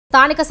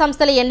స్థానిక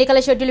సంస్థల ఎన్నికల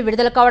షెడ్యూల్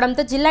విడుదల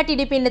కావడంతో జిల్లా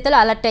టీడీపీ నేతలు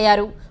అలర్ట్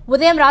అయ్యారు.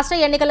 ఉదయం రాష్ట్ర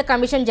ఎన్నికల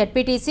కమిషన్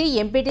జెడ్పీటీసీ,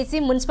 ఎంపీటీసీ,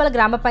 మున్సిపల్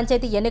గ్రామ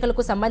పంచాయతీ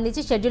ఎన్నికలకు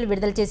సంబంధించి షెడ్యూల్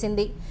విడుదల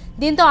చేసింది.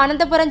 దీంతో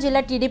అనంతపురం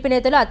జిల్లా టీడీపీ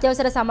నేతలు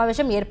అత్యవసర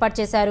సమావేశం ఏర్పాటు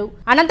చేశారు.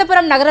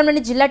 అనంతపురం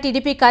నగరంలోని జిల్లా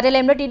టీడీపీ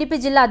కార్యాలయంలో టీడీపీ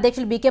జిల్లా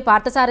అధ్యక్షులు బీకే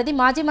పార్థసారథి,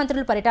 మాజీ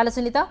మంత్రులు పరిటాల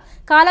సునీత,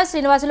 కాలా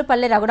శ్రీనివాసులు,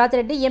 పల్లె రఘునాథ్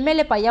రెడ్డి,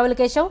 ఎమ్మెల్యే పయ్యావుల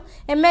కేశవ్,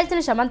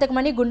 ఎమ్మెల్సీలు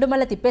సమంతకమణి,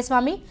 గుండుమల్ల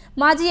తిప్పేస్వామి,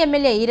 మాజీ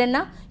ఎమ్మెల్యే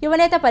ఈరన్న,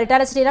 యువనేత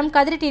పరిటాల శ్రీరామ్,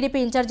 కదిరి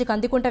టీడీపీ ఇన్ఛార్జి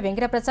కందికుంట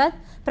వెంకటప్రసాద్,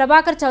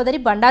 ప్రభాకర్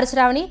చౌదరి, బండారు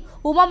శ్రావణి,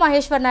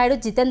 ఉమామహేశ్వర్ నాయుడు,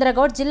 జితేంద్ర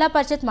గౌడ్, జిల్లా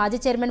పరిషత్ మాజీ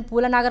చైర్మన్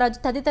పూల నాగరాజు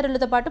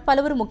తదితరులతో పాటు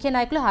పలువురు ముఖ్య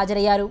నాయకులు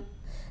హాజరయ్యారు.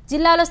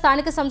 జిల్లాలో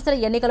స్థానిక సంస్థల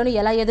ఎన్నికలను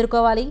ఎలా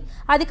ఎదుర్కోవాలి,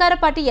 అధికార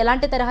పార్టీ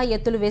ఎలాంటి తరహా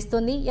ఎత్తులు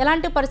వేస్తుంది,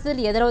 ఎలాంటి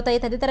పరిస్థితులు ఎదురవుతాయి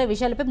తదితర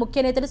విషయాలపై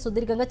ముఖ్య నేతలు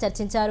సుదీర్ఘంగా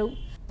చర్చించారు.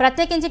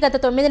 ప్రత్యేకించి గత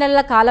 9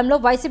 నెలల కాలంలో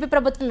వైసీపీ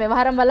ప్రభుత్వం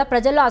వ్యవహారం వల్ల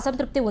ప్రజల్లో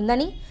అసంతృప్తి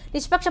ఉందని,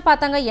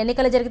 నిష్పక్షపాతంగా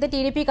ఎన్నికలు జరిగితే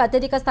టీడీపీకి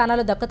అత్యధిక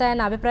స్థానాలు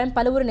దక్కుతాయన్న అభిప్రాయం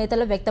పలువురు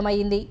నేతల్లో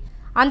వ్యక్తమైంది.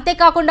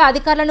 అంతేకాకుండా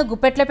అధికారులను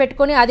గుప్పెట్లో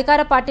పెట్టుకుని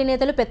అధికార పార్టీ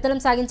నేతలు పెత్తనం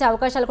సాగించే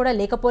అవకాశాలు కూడా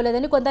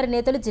లేకపోలేదని కొందరు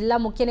నేతలు జిల్లా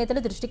ముఖ్య నేతలు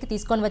దృష్టికి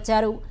తీసుకొని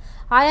వచ్చారు.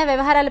 ఆయా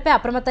వ్యవహారాలపై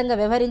అప్రమత్తంగా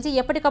వ్యవహరించి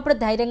ఎప్పటికప్పుడు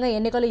ధైర్యంగా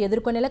ఎన్నికలు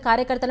ఎదుర్కొనేలా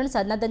కార్యకర్తలను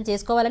సన్నద్ధం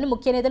చేసుకోవాలని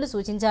ముఖ్య నేతలు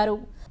సూచించారు.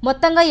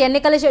 మొత్తంగా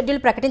ఎన్నికల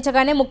షెడ్యూల్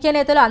ప్రకటించగానే ముఖ్య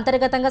నేతలు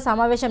అంతర్గతంగా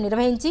సమావేశం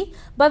నిర్వహించి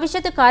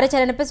భవిష్యత్తు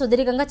కార్యాచరణపై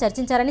సుదీర్ఘంగా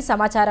చర్చించారని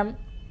సమాచారం.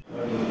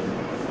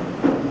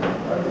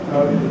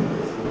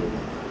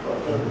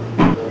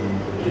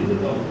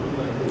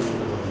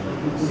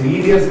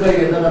 సీరియస్గా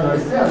ఏదైనా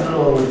నడిస్తే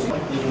అందులో వచ్చి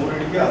ఈ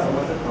మూడింటికి ఆ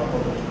సమస్య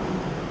తప్పదు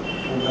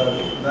ఉంటారు.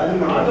 దాన్ని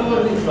మా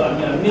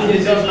అన్ని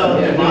చేసేస్తాం.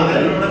 ఈ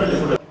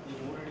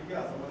మూడింటికి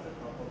ఆ సమస్య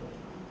తప్పదు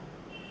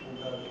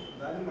ఉంటారు.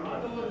 దాన్ని మా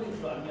అన్ని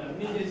చేసేస్తాం.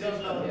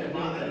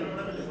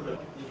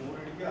 ఈ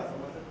మూడింటికి ఆ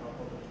సమస్య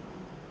తప్పదు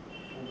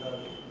ఉంటారు.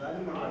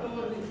 దాన్ని మా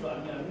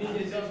అన్ని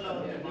చేసేస్తాం.